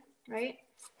journey, right?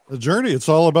 The journey. It's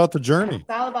all about the journey. It's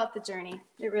all about the journey.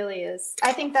 It really is.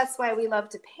 I think that's why we love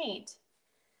to paint,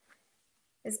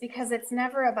 is because it's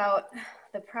never about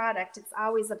the product. It's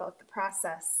always about the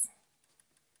process.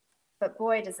 But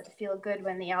boy, does it feel good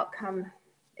when the outcome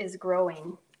is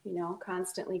growing, you know,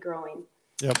 constantly growing.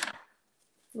 Yep.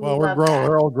 Well, we're growing.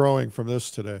 We're all growing from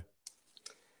this today.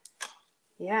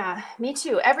 Yeah, me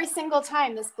too. Every single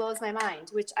time this blows my mind,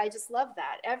 which I just love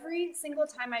that. Every single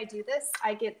time I do this,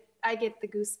 I get the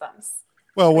goosebumps.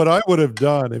 Well, Like, what I would have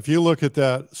done, if you look at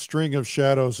that string of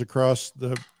shadows across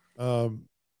the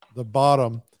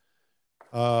bottom,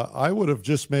 I would have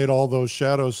just made all those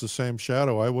shadows the same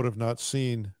shadow. I would have not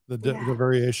seen yeah. the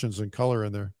variations in color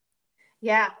in there.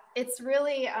 Yeah, it's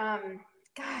really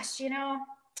gosh,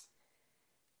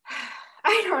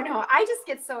 I don't know. I just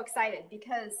get so excited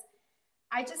because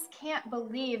I just can't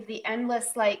believe the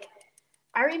endless, like,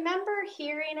 I remember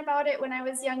hearing about it when I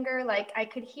was younger. Like, I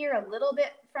could hear a little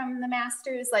bit from the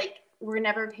masters, like, we're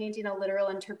never painting a literal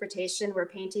interpretation, we're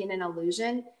painting an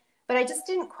illusion. But I just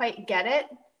didn't quite get it.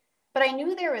 But I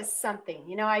knew there was something,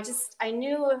 I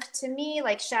knew, to me,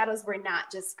 like, shadows were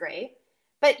not just gray.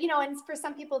 But, and for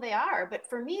some people they are, but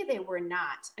for me, they were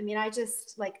not. I mean,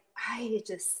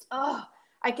 oh,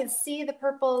 I could see the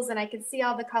purples and I could see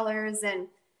all the colors. And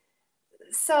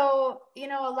so, a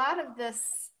lot of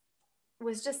this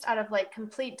was just out of like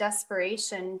complete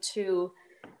desperation to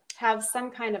have some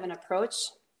kind of an approach.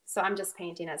 So I'm just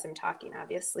painting as I'm talking,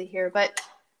 obviously, here. But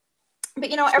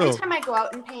every time I go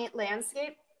out and paint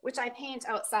landscape, which I paint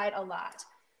outside a lot.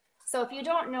 So if you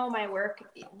don't know my work,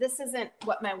 this isn't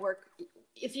what my work,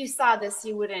 if you saw this,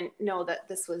 you wouldn't know that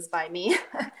this was by me.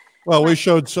 Well, we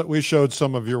showed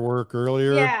some of your work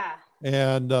earlier, Yeah,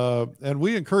 and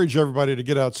we encourage everybody to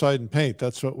get outside and paint.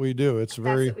 That's what we do. It's a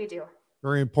that's very what we do.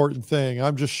 very important thing.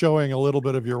 I'm just showing a little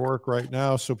bit of your work right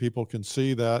now so people can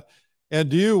see that.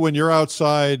 And when you're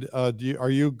outside, are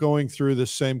you going through the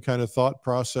same kind of thought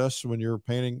process when you're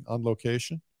painting on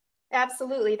location?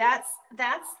 Absolutely. That's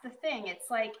the thing. It's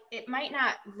like, it might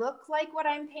not look like what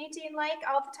I'm painting like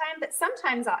all the time, but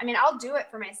sometimes I'll do it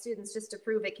for my students just to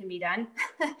prove it can be done.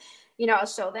 I'll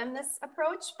show them this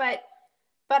approach, but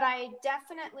I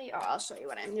definitely, I'll show you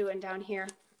what I'm doing down here.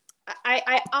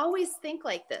 I always think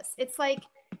like this. It's like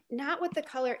not what the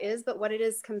color is, but what it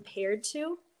is compared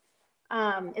to,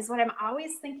 is what I'm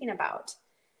always thinking about.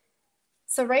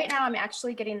 So right now I'm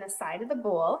actually getting the side of the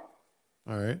bowl.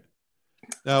 All right.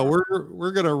 Now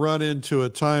we're going to run into a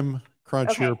time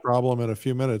crunch here Okay. problem in a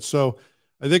few minutes. So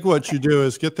I think what you do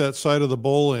is get that side of the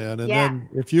bowl in, and Yeah. then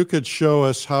if you could show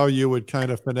us how you would kind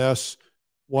of finesse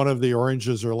one of the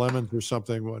oranges or lemons or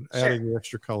something when adding the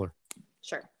extra color.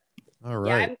 Sure. All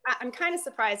Yeah, right. I'm kind of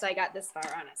surprised I got this far,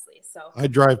 honestly. So, I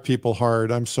drive people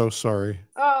hard. I'm so sorry.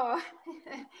 oh,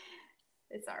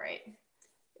 it's all right.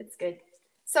 It's good.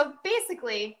 So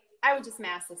basically, I would just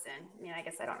mass this in. I mean, I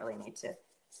guess I don't really need to.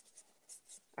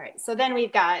 All right. So then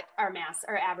we've got our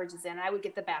averages in. I would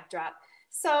get the backdrop.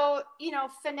 So,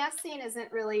 finessing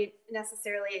isn't really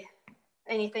necessarily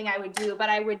anything I would do, but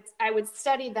I would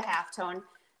study the halftone.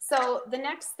 So the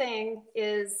next thing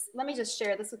is, let me just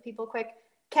share this with people quick.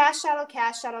 Cast shadow,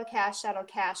 cast shadow, cast shadow,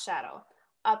 cast shadow.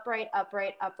 Upright,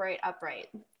 upright, upright, upright.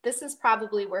 This is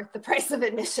probably worth the price of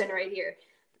admission right here,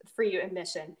 for you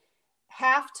admission.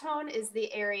 Halftone is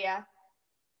the area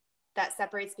that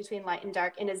separates between light and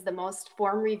dark and is the most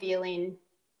form revealing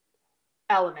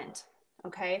element.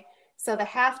 Okay. So the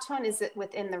halftone is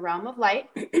within the realm of light.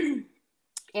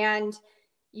 And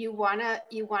you want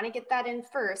to get that in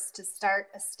first to start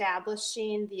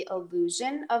establishing the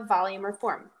illusion of volume or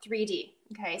form, 3D.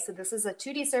 Okay, so this is a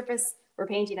 2D surface. We're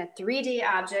painting a 3D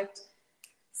object.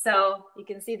 So you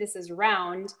can see this is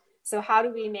round. So how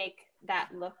do we make that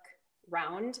look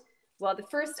round? Well, the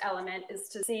first element is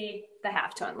to see the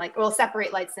halftone. Like, we'll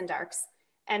separate lights and darks.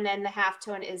 And then the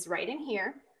halftone is right in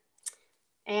here.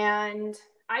 And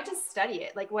I just study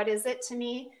it. Like, what is it to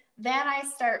me? Then I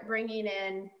start bringing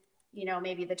in,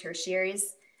 maybe the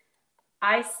tertiaries.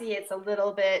 I see it's a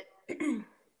little bit,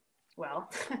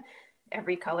 well,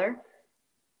 every color.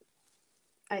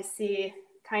 I see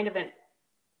kind of an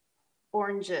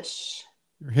orangish.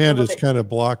 Your hand is kind of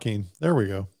blocking. There we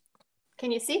go.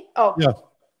 Can you see? Oh, yeah.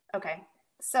 Okay.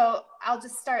 So I'll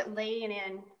just start laying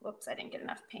in. Whoops, I didn't get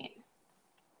enough paint.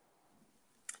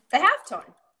 The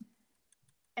halftone.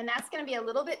 And that's going to be a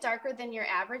little bit darker than your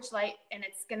average light, and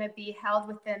it's going to be held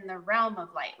within the realm of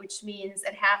light, which means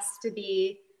it has to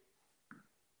be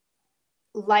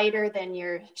lighter than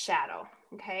your shadow.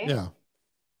 Okay. Yeah.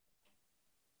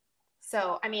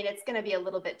 So, it's going to be a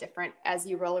little bit different as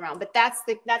you roll around, but that's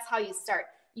how you start.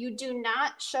 You do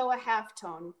not show a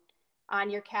halftone on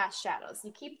your cast shadows.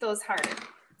 You keep those harder.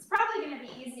 It's probably going to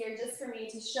be easier just for me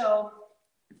to show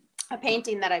a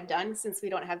painting that I've done since we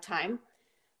don't have time.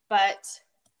 But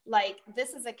like, this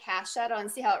is a cast shadow, and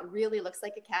see how it really looks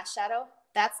like a cast shadow?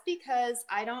 That's because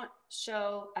I don't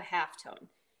show a halftone.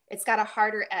 It's got a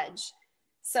harder edge.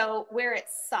 So where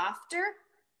it's softer,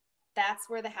 that's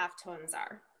where the halftones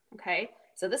are. Okay.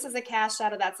 So this is a cast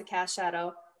shadow, that's a cast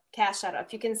shadow, cast shadow.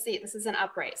 If you can see, this is an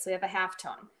upright, so we have a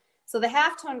halftone. So the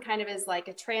halftone kind of is like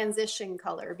a transition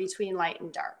color between light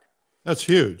and dark. That's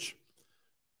huge.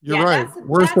 You're yeah, right.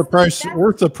 Worth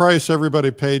the price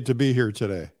everybody paid to be here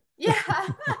today. Yeah,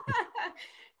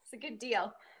 it's a good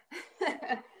deal.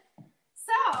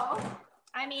 So,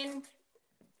 I mean,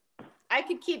 I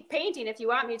could keep painting if you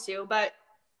want me to, but.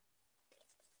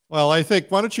 Well, I think,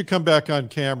 why don't you come back on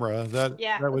camera?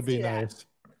 That would be nice.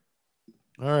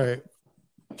 All right.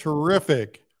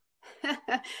 Terrific.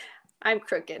 I'm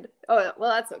crooked. Oh, well,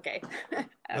 that's okay. I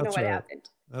don't know what happened.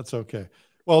 That's okay.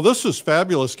 Well, this was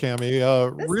fabulous, Kami.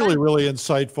 Really, really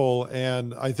insightful.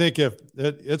 And I think if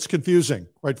it's confusing,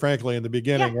 quite frankly, in the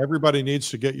beginning. Yeah. Everybody needs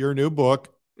to get your new book.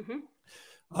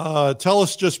 Mm-hmm. Tell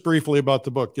us just briefly about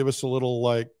the book. Give us a little,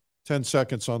 like, 10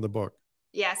 seconds on the book.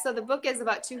 Yeah, so the book is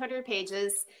about 200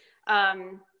 pages.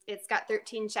 It's got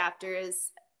 13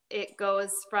 chapters. It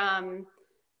goes from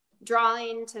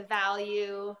drawing to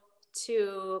value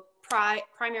to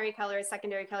primary colors,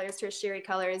 secondary colors, tertiary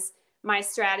colors, my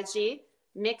strategy,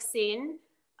 mixing.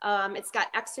 It's got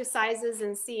exercises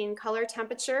in seeing color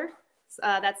temperature.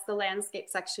 That's the landscape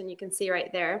section you can see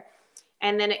right there.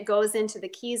 And then it goes into the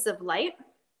keys of light,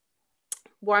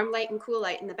 warm light and cool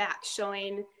light in the back,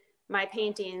 showing my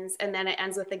paintings. And then it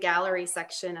ends with a gallery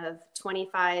section of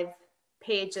 25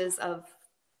 pages of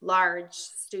large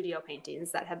studio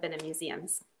paintings that have been in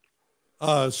museums.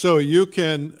 So you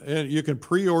can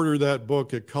pre-order that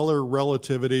book at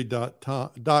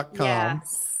colorrelativity.com.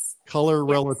 Yes.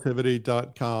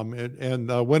 Colorrelativity.com.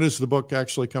 And when is the book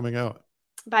actually coming out?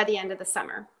 By the end of the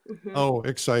summer. Mm-hmm. Oh,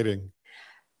 exciting.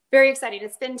 Very exciting.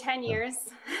 It's been 10 years.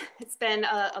 It's been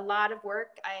a lot of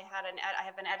work. I have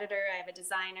an editor, I have a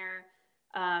designer.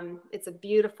 It's a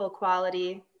beautiful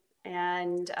quality.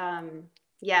 And I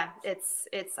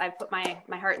put my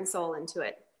heart and soul into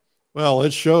it. Well,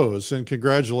 it shows, and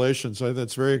congratulations. I think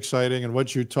that's very exciting. And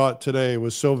what you taught today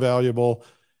was so valuable.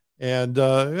 And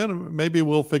maybe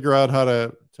we'll figure out how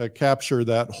to capture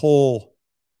that whole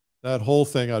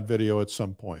thing on video at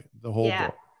some point. The whole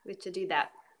book. We should do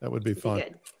that. That would be fun.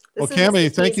 Good. Well, Kami,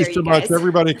 thank you so much.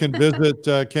 Everybody can visit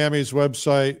Kami's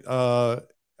website,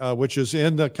 which is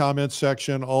in the comments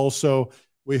section. Also,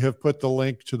 we have put the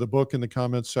link to the book in the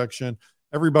comments section.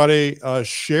 Everybody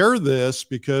share this,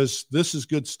 because this is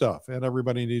good stuff and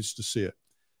everybody needs to see it.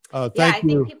 I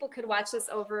think people could watch this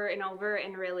over and over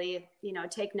and really,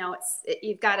 take notes.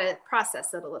 You've got to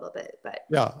process it a little bit, but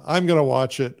yeah, I'm going to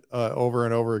watch it over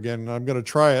and over again. And I'm going to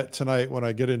try it tonight when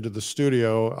I get into the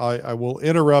studio. I will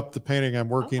interrupt the painting I'm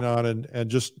working on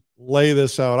and just lay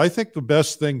this out. I think the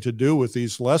best thing to do with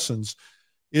these lessons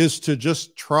is to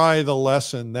just try the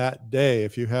lesson that day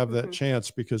if you have that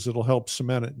chance, because it'll help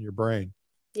cement it in your brain.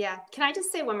 Yeah. Can I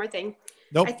just say one more thing?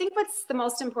 Nope. I think what's the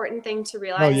most important thing to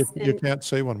realize. No, you can't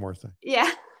say one more thing. Yeah.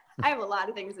 I have a lot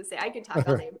of things to say. I could talk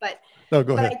all day, but, no,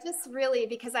 go ahead. I just really,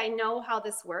 because I know how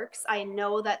this works, I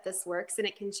know that this works and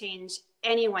it can change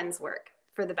anyone's work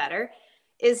for the better,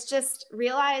 is just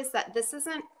realize that this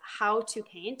isn't how to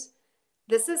paint.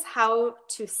 This is how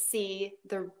to see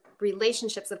the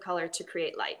relationships of color to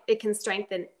create light. It can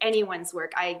strengthen anyone's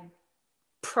work. I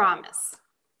promise.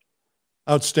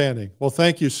 Outstanding. Well,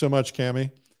 thank you so much, Kami.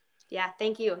 Yeah,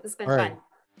 thank you. This has been fun.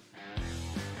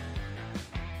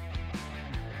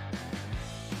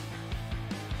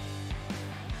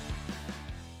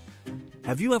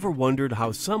 Have you ever wondered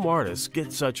how some artists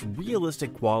get such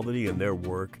realistic quality in their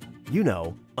work?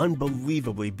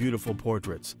 Unbelievably beautiful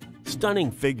portraits, stunning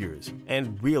figures,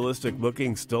 and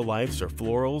realistic-looking still lifes or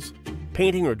florals?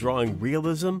 Painting or drawing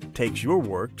realism takes your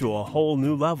work to a whole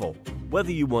new level.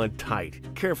 Whether you want tight,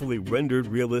 carefully rendered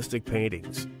realistic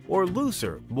paintings, or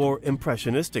looser, more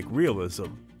impressionistic realism,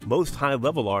 most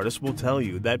high-level artists will tell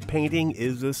you that painting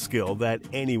is a skill that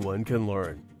anyone can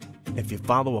learn. If you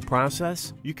follow a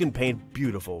process, you can paint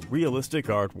beautiful, realistic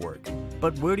artwork.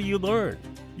 But where do you learn?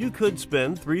 You could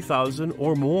spend $3,000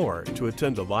 or more to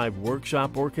attend a live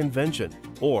workshop or convention,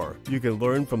 or you can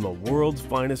learn from the world's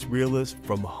finest realists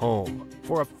from home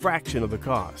for a fraction of the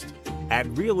cost. At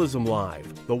Realism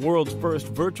Live, the world's first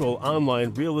virtual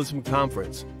online realism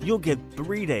conference, you'll get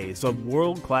 3 days of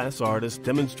world-class artists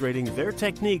demonstrating their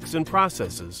techniques and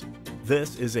processes.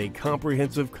 This is a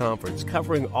comprehensive conference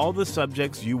covering all the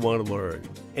subjects you want to learn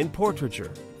in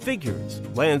portraiture, figures,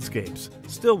 landscapes,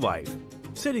 still life,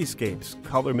 cityscapes,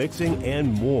 color mixing,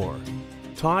 and more.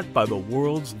 Taught by the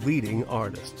world's leading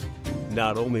artists.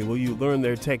 Not only will you learn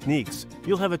their techniques,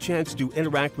 you'll have a chance to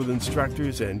interact with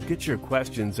instructors and get your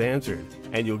questions answered.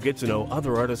 And you'll get to know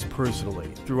other artists personally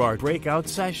through our breakout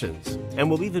sessions. And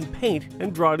we'll even paint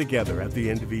and draw together at the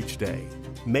end of each day.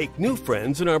 Make new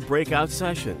friends in our breakout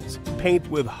sessions. Paint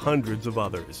with hundreds of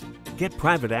others. Get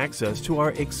private access to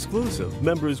our exclusive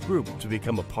members group to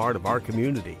become a part of our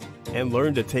community. And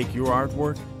learn to take your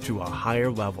artwork to a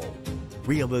higher level.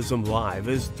 Realism Live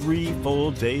is 3 full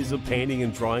days of painting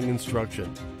and drawing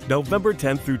instruction, November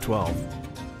 10th through 12th.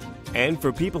 And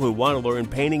for people who want to learn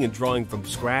painting and drawing from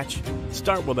scratch,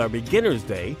 start with our Beginner's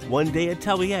Day one-day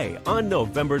atelier on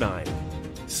November 9th.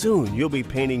 Soon you'll be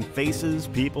painting faces,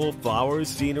 people, flowers,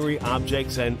 scenery,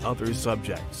 objects, and other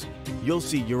subjects. You'll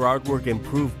see your artwork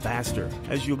improve faster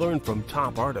as you learn from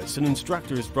top artists and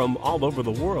instructors from all over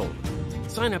the world.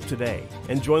 Sign up today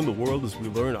and join the world as we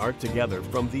learn art together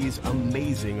from these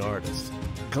amazing artists.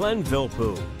 Glenn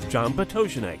Vilppu, John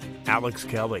Potoshanek, Alex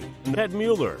Kelly, Ned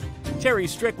Mueller, Terry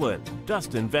Strickland,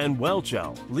 Dustin Van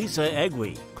Welchel, Lisa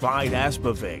Egley, Clyde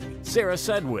Aspavig, Sarah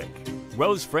Sedgwick,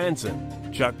 Rose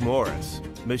Franson, Chuck Morris,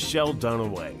 Michelle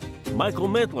Dunaway, Michael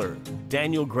Mittler,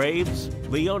 Daniel Graves,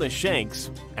 Leona Shanks,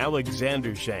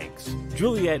 Alexander Shanks,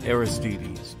 Juliet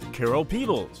Aristides, Carol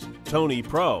Peebles, Tony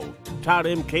Pro, Todd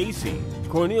M. Casey,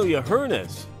 Cornelia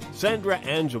Hernes, Sandra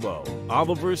Angelo,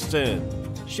 Oliver Sin,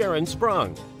 Sharon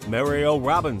Sprung, Mario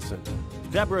Robinson,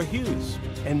 Deborah Hughes,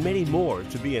 and many more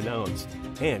to be announced.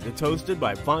 And it's hosted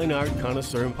by fine art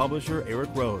connoisseur and publisher Eric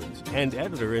Rhodes and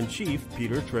editor-in-chief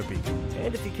Peter Trippi.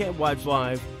 And if you can't watch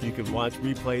live, you can watch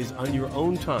replays on your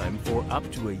own time for up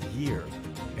to a year.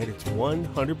 And it's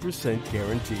 100%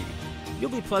 guaranteed.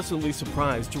 You'll be pleasantly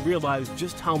surprised to realize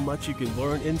just how much you can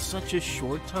learn in such a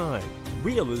short time.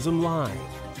 Realism Live,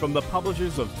 from the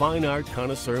publishers of Fine Art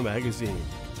Connoisseur magazine.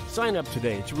 Sign up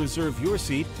today to reserve your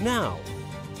seat now